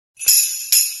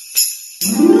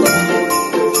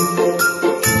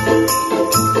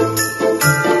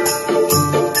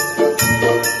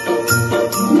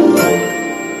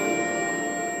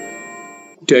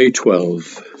Day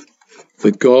 12.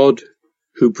 The God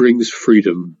who brings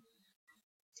freedom.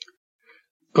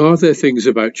 Are there things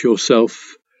about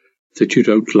yourself that you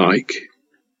don't like?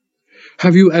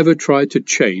 Have you ever tried to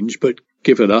change but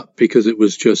given up because it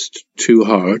was just too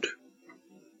hard?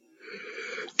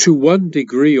 To one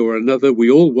degree or another,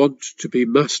 we all want to be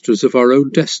masters of our own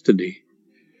destiny.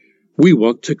 We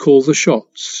want to call the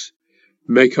shots,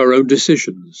 make our own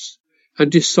decisions,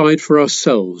 and decide for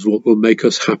ourselves what will make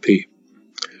us happy.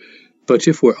 But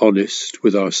if we're honest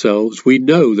with ourselves, we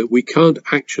know that we can't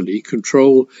actually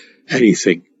control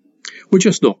anything. We're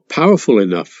just not powerful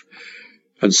enough,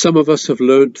 and some of us have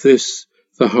learned this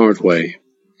the hard way.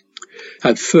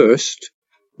 At first,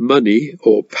 money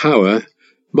or power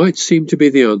might seem to be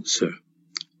the answer.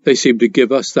 They seem to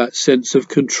give us that sense of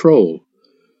control,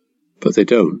 but they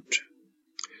don't.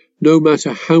 No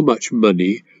matter how much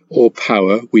money or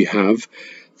power we have,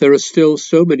 there are still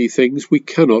so many things we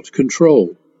cannot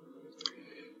control.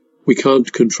 We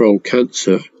can't control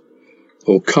cancer,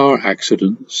 or car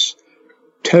accidents,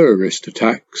 terrorist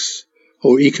attacks,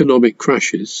 or economic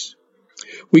crashes.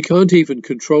 We can't even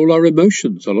control our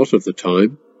emotions a lot of the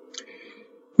time.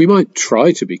 We might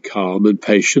try to be calm and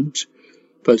patient,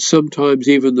 but sometimes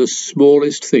even the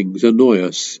smallest things annoy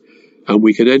us, and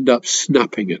we can end up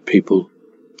snapping at people.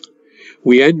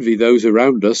 We envy those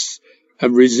around us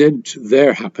and resent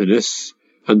their happiness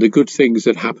and the good things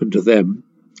that happen to them.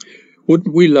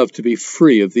 Wouldn't we love to be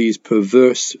free of these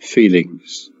perverse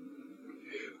feelings?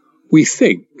 We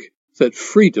think that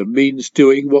freedom means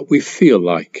doing what we feel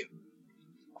like.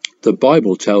 The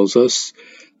Bible tells us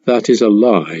that is a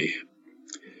lie.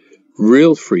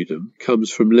 Real freedom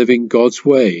comes from living God's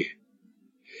way.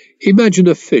 Imagine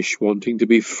a fish wanting to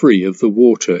be free of the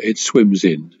water it swims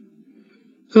in.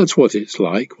 That's what it's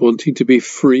like, wanting to be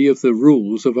free of the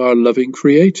rules of our loving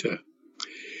Creator.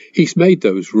 He's made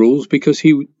those rules because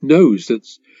he knows that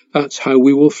that's how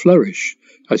we will flourish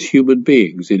as human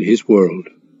beings in his world.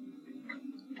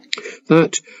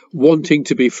 That wanting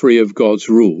to be free of God's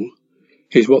rule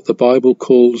is what the Bible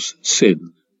calls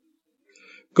sin.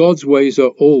 God's ways are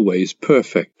always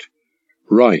perfect,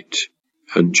 right,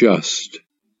 and just.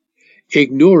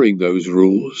 Ignoring those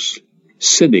rules,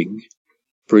 sinning,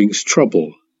 brings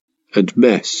trouble and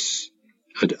mess,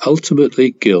 and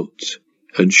ultimately guilt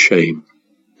and shame.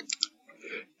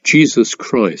 Jesus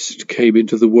Christ came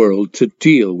into the world to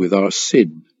deal with our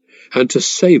sin and to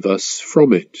save us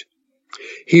from it.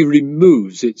 He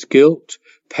removes its guilt,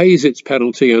 pays its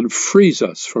penalty, and frees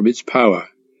us from its power.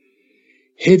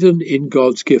 Hidden in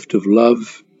God's gift of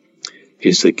love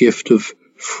is the gift of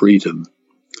freedom.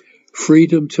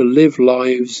 Freedom to live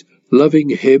lives loving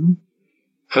Him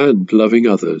and loving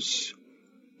others.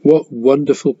 What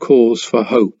wonderful cause for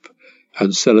hope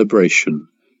and celebration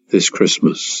this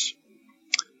Christmas.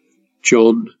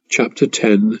 John chapter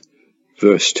 10,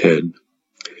 verse 10.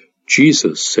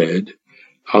 Jesus said,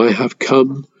 I have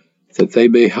come that they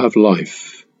may have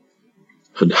life,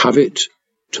 and have it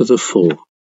to the full.